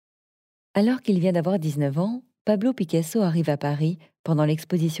Alors qu'il vient d'avoir 19 ans, Pablo Picasso arrive à Paris pendant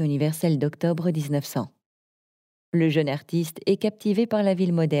l'exposition universelle d'octobre 1900. Le jeune artiste est captivé par la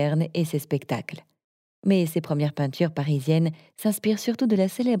ville moderne et ses spectacles. Mais ses premières peintures parisiennes s'inspirent surtout de la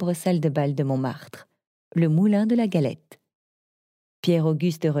célèbre salle de bal de Montmartre, le Moulin de la Galette.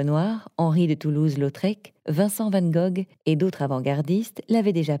 Pierre-Auguste Renoir, Henri de Toulouse-Lautrec, Vincent van Gogh et d'autres avant-gardistes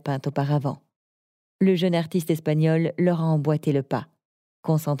l'avaient déjà peinte auparavant. Le jeune artiste espagnol leur a emboîté le pas,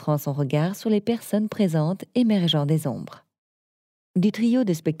 concentrant son regard sur les personnes présentes émergeant des ombres. Du trio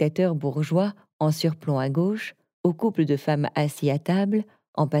de spectateurs bourgeois en surplomb à gauche, au couple de femmes assis à table,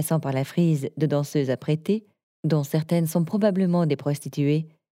 en passant par la frise de danseuses apprêtées, dont certaines sont probablement des prostituées,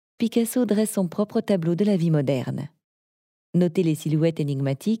 Picasso dresse son propre tableau de la vie moderne. Notez les silhouettes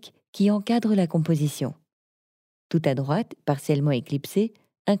énigmatiques qui encadrent la composition. Tout à droite, partiellement éclipsé,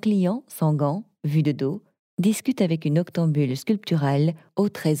 un client, sans gants, vu de dos, discute avec une octambule sculpturale aux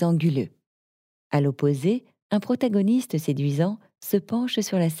traits anguleux. À l'opposé, un protagoniste séduisant se penche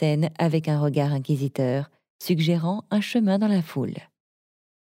sur la scène avec un regard inquisiteur, suggérant un chemin dans la foule.